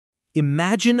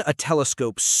Imagine a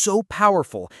telescope so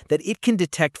powerful that it can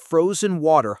detect frozen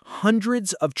water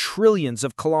hundreds of trillions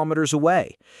of kilometers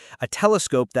away. A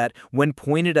telescope that, when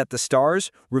pointed at the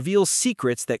stars, reveals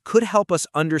secrets that could help us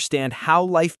understand how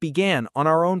life began on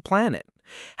our own planet.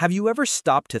 Have you ever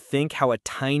stopped to think how a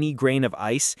tiny grain of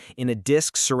ice in a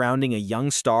disk surrounding a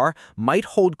young star might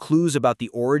hold clues about the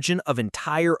origin of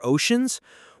entire oceans?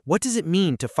 What does it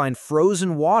mean to find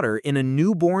frozen water in a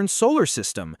newborn solar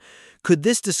system? Could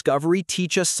this discovery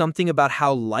teach us something about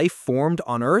how life formed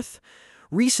on Earth?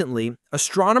 Recently,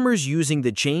 astronomers using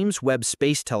the James Webb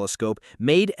Space Telescope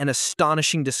made an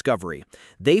astonishing discovery.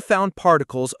 They found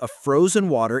particles of frozen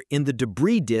water in the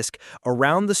debris disk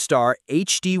around the star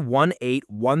HD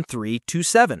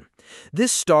 181327.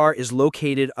 This star is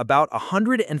located about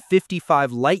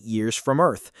 155 light-years from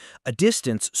Earth, a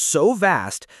distance so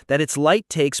vast that its light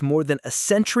takes more than a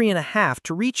century and a half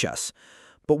to reach us.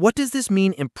 But what does this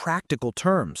mean in practical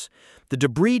terms? The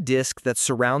debris disk that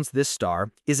surrounds this star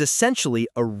is essentially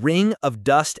a ring of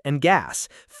dust and gas,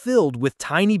 filled with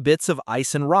tiny bits of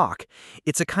ice and rock.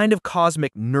 It's a kind of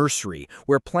cosmic nursery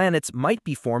where planets might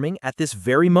be forming at this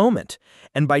very moment.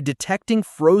 And by detecting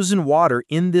frozen water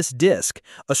in this disk,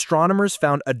 astronomers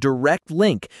found a direct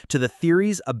link to the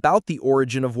theories about the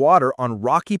origin of water on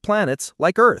rocky planets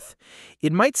like Earth.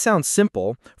 It might sound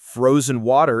simple, frozen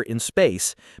water in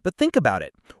space, but think about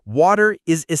it. Water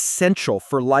is essential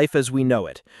for life as we know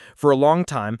it. For a long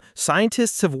time,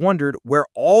 scientists have wondered where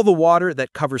all the water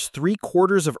that covers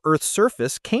 3/4 of Earth's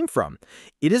surface came from.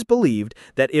 It is believed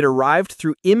that it arrived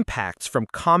through impacts from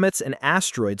comets and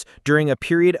asteroids during a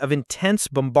period of intense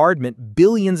bombardment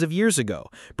billions of years ago,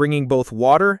 bringing both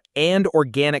water and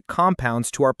organic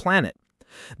compounds to our planet.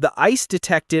 The ice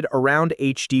detected around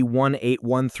HD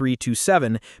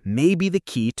 181327 may be the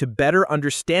key to better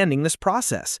understanding this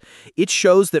process. It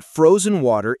shows that frozen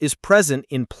water is present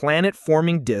in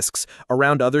planet-forming disks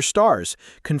around other stars,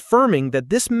 confirming that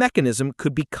this mechanism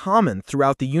could be common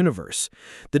throughout the universe.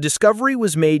 The discovery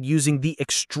was made using the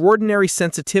extraordinary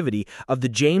sensitivity of the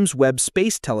James Webb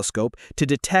Space Telescope to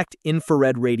detect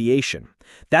infrared radiation.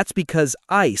 That's because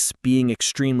ice, being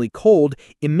extremely cold,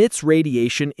 emits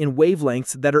radiation in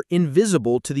wavelengths that are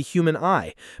invisible to the human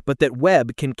eye, but that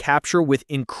Webb can capture with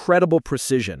incredible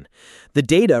precision. The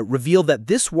data reveal that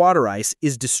this water ice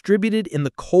is distributed in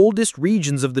the coldest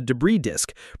regions of the debris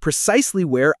disk, precisely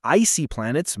where icy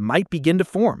planets might begin to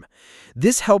form.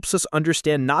 This helps us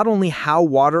understand not only how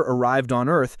water arrived on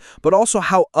Earth, but also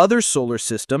how other solar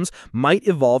systems might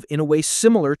evolve in a way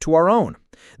similar to our own.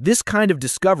 This kind of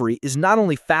discovery is not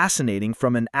only fascinating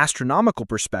from an astronomical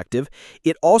perspective,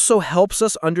 it also helps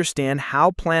us understand how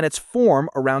planets form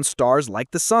around stars like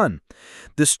the Sun.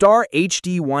 The star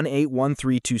HD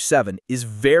 181327 is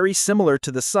very similar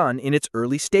to the Sun in its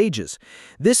early stages.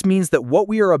 This means that what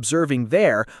we are observing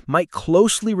there might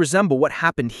closely resemble what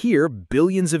happened here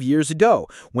billions of years ago,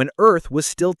 when Earth was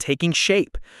still taking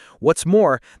shape. What's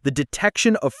more, the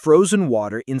detection of frozen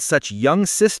water in such young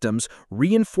systems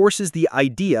reinforces the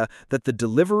idea that the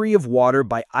delivery of water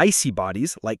by icy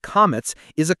bodies, like comets,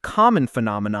 is a common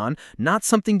phenomenon, not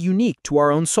something unique to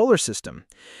our own solar system.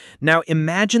 Now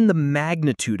imagine the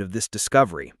magnitude of this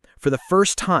discovery. For the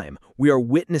first time, we are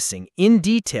witnessing in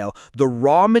detail the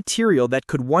raw material that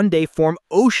could one day form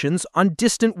oceans on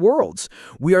distant worlds.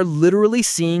 We are literally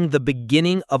seeing the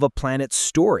beginning of a planet's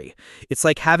story. It's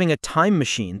like having a time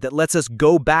machine that lets us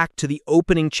go back to the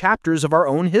opening chapters of our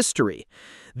own history.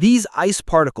 These ice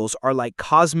particles are like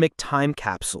cosmic time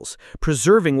capsules,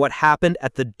 preserving what happened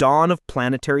at the dawn of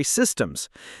planetary systems.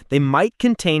 They might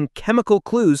contain chemical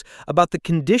clues about the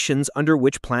conditions under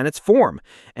which planets form,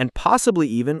 and possibly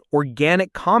even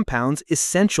organic compounds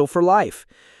essential for life.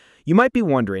 You might be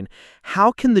wondering,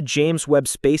 how can the James Webb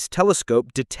Space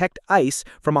Telescope detect ice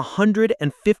from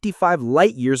 155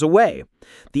 light-years away?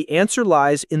 The answer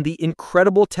lies in the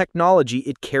incredible technology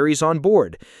it carries on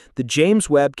board. The James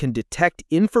Webb can detect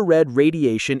infrared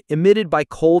radiation emitted by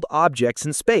cold objects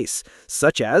in space,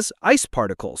 such as ice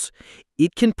particles.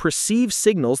 It can perceive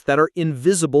signals that are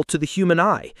invisible to the human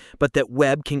eye, but that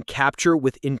Webb can capture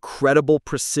with incredible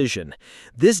precision.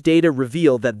 This data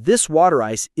reveal that this water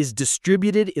ice is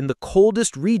distributed in the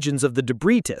coldest regions of the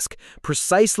debris disk,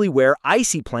 precisely where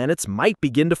icy planets might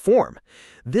begin to form.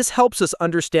 This helps us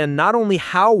understand not only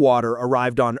how water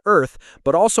arrived on Earth,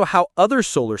 but also how other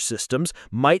solar systems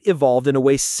might evolve in a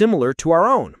way similar to our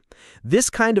own. This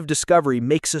kind of discovery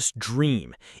makes us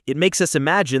dream. It makes us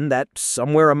imagine that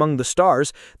somewhere among the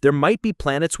stars, there might be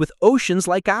planets with oceans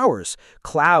like ours,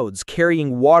 clouds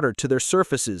carrying water to their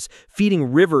surfaces,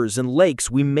 feeding rivers and lakes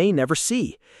we may never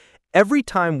see. Every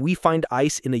time we find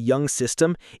ice in a young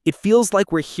system, it feels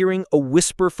like we're hearing a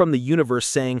whisper from the universe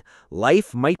saying,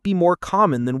 life might be more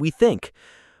common than we think.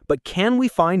 But can we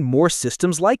find more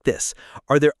systems like this?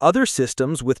 Are there other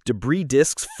systems with debris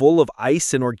disks full of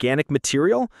ice and organic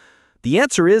material? The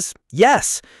answer is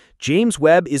yes. James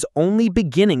Webb is only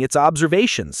beginning its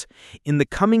observations. In the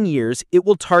coming years, it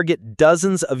will target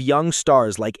dozens of young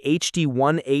stars like HD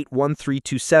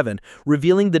 181327,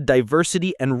 revealing the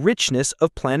diversity and richness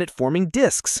of planet-forming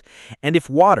disks. And if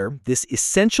water, this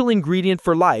essential ingredient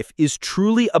for life, is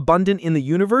truly abundant in the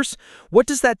universe, what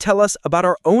does that tell us about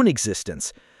our own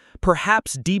existence?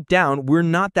 Perhaps deep down, we're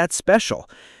not that special.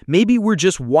 Maybe we're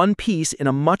just one piece in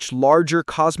a much larger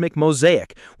cosmic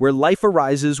mosaic where life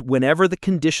arises whenever the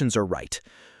conditions are right.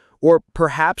 Or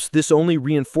perhaps this only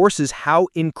reinforces how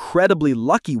incredibly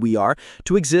lucky we are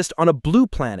to exist on a blue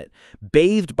planet,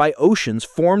 bathed by oceans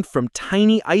formed from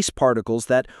tiny ice particles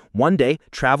that one day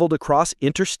traveled across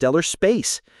interstellar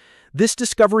space. This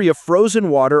discovery of frozen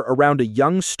water around a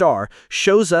young star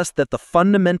shows us that the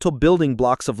fundamental building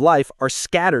blocks of life are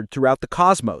scattered throughout the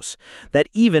cosmos, that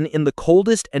even in the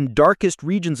coldest and darkest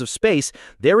regions of space,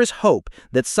 there is hope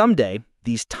that someday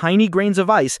these tiny grains of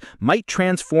ice might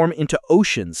transform into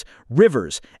oceans,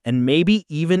 rivers, and maybe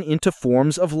even into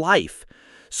forms of life.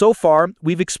 So far,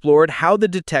 we've explored how the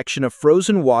detection of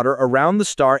frozen water around the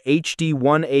star HD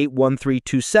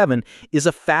 181327 is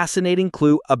a fascinating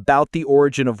clue about the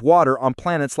origin of water on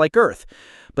planets like Earth.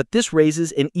 But this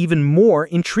raises an even more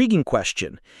intriguing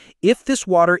question. If this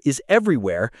water is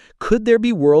everywhere, could there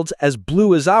be worlds as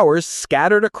blue as ours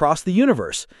scattered across the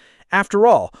universe? After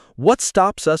all, what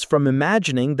stops us from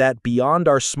imagining that beyond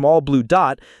our small blue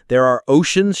dot, there are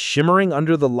oceans shimmering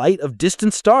under the light of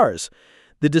distant stars?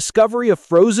 The discovery of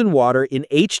frozen water in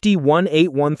HD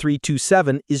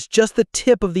 181327 is just the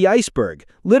tip of the iceberg,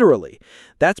 literally.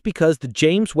 That's because the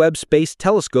James Webb Space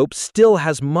Telescope still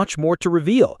has much more to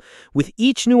reveal. With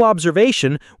each new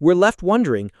observation, we're left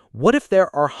wondering, what if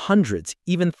there are hundreds,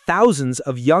 even thousands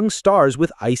of young stars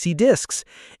with icy disks?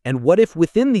 And what if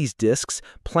within these disks,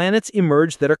 planets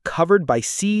emerge that are covered by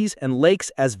seas and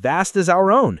lakes as vast as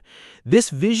our own?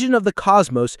 This vision of the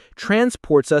cosmos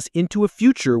transports us into a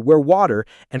future where water,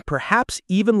 and perhaps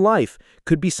even life,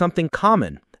 could be something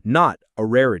common, not a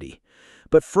rarity.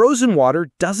 But frozen water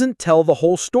doesn't tell the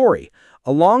whole story.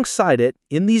 Alongside it,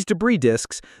 in these debris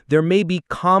disks, there may be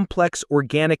complex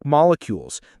organic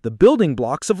molecules, the building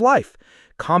blocks of life.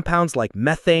 Compounds like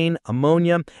methane,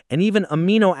 ammonia, and even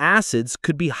amino acids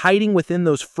could be hiding within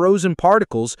those frozen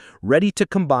particles, ready to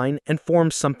combine and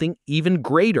form something even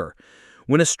greater.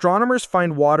 When astronomers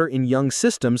find water in young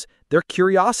systems, their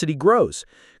curiosity grows.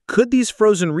 Could these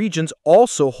frozen regions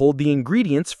also hold the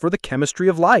ingredients for the chemistry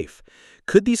of life?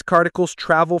 Could these particles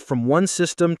travel from one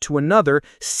system to another,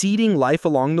 seeding life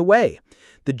along the way?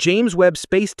 The James Webb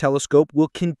Space Telescope will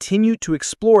continue to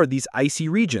explore these icy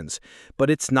regions, but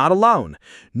it's not alone.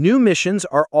 New missions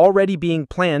are already being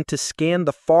planned to scan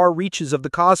the far reaches of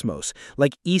the cosmos,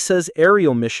 like ESA's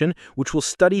Ariel mission, which will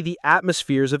study the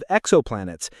atmospheres of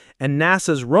exoplanets, and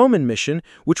NASA's Roman mission,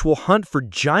 which will hunt for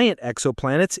giant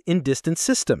exoplanets in distant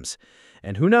systems.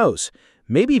 And who knows?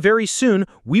 Maybe very soon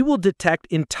we will detect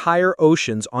entire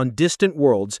oceans on distant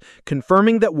worlds,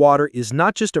 confirming that water is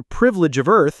not just a privilege of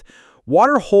Earth.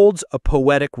 Water holds a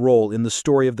poetic role in the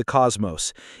story of the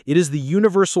cosmos. It is the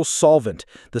universal solvent,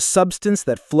 the substance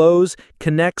that flows,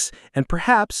 connects, and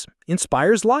perhaps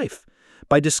inspires life.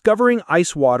 By discovering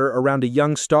ice water around a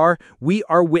young star, we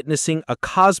are witnessing a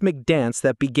cosmic dance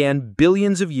that began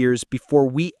billions of years before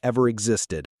we ever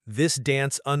existed. This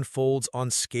dance unfolds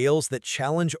on scales that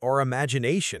challenge our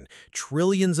imagination,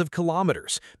 trillions of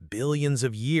kilometers, billions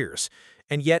of years.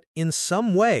 And yet, in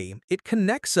some way, it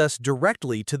connects us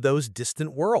directly to those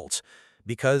distant worlds.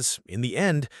 Because, in the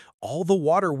end, all the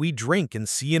water we drink and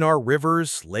see in our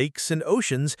rivers, lakes, and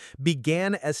oceans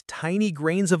began as tiny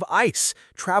grains of ice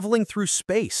traveling through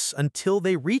space until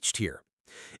they reached here.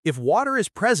 If water is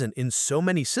present in so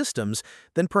many systems,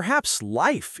 then perhaps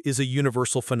life is a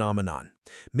universal phenomenon.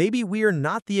 Maybe we are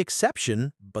not the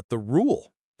exception, but the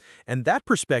rule. And that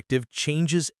perspective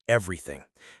changes everything: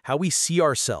 how we see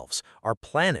ourselves, our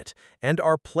planet, and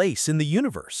our place in the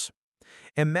universe.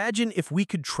 Imagine if we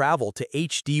could travel to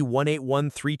HD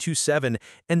 181327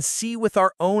 and see with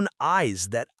our own eyes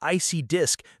that icy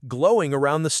disk glowing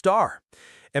around the star.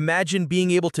 Imagine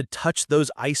being able to touch those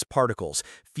ice particles,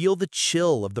 feel the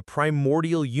chill of the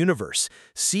primordial universe,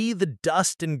 see the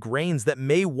dust and grains that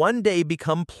may one day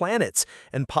become planets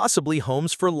and possibly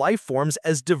homes for life forms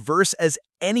as diverse as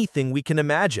anything we can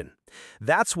imagine.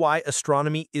 That's why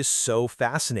astronomy is so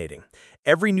fascinating.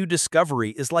 Every new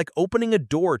discovery is like opening a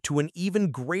door to an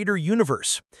even greater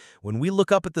universe. When we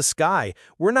look up at the sky,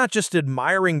 we're not just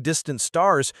admiring distant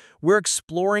stars, we're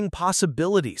exploring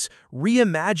possibilities,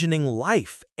 reimagining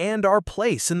life and our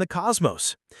place in the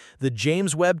cosmos. The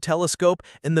James Webb Telescope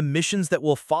and the missions that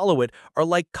will follow it are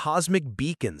like cosmic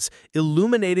beacons,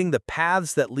 illuminating the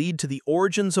paths that lead to the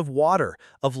origins of water,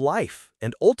 of life,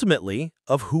 and ultimately,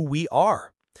 of who we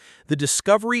are. The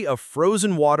discovery of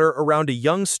frozen water around a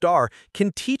young star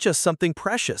can teach us something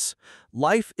precious.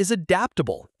 Life is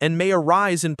adaptable and may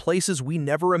arise in places we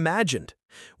never imagined.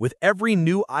 With every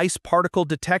new ice particle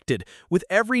detected, with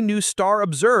every new star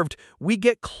observed, we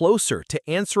get closer to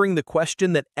answering the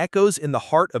question that echoes in the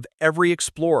heart of every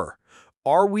explorer.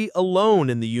 Are we alone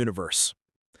in the universe?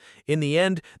 In the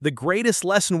end, the greatest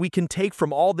lesson we can take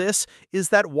from all this is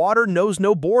that water knows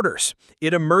no borders.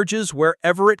 It emerges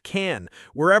wherever it can,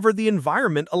 wherever the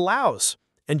environment allows.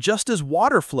 And just as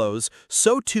water flows,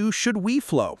 so too should we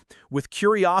flow, with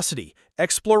curiosity,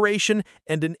 exploration,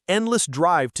 and an endless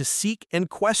drive to seek and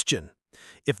question.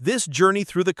 If this journey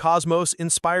through the cosmos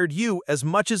inspired you as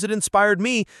much as it inspired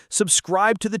me,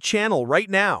 subscribe to the channel right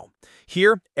now.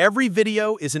 Here, every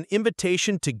video is an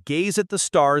invitation to gaze at the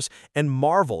stars and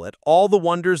marvel at all the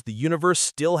wonders the universe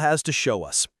still has to show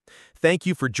us. Thank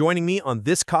you for joining me on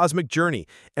this cosmic journey.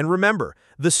 And remember,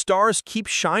 the stars keep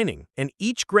shining, and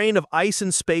each grain of ice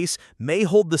in space may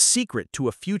hold the secret to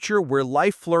a future where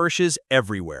life flourishes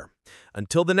everywhere.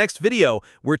 Until the next video,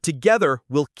 where together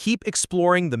we'll keep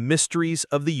exploring the mysteries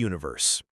of the universe.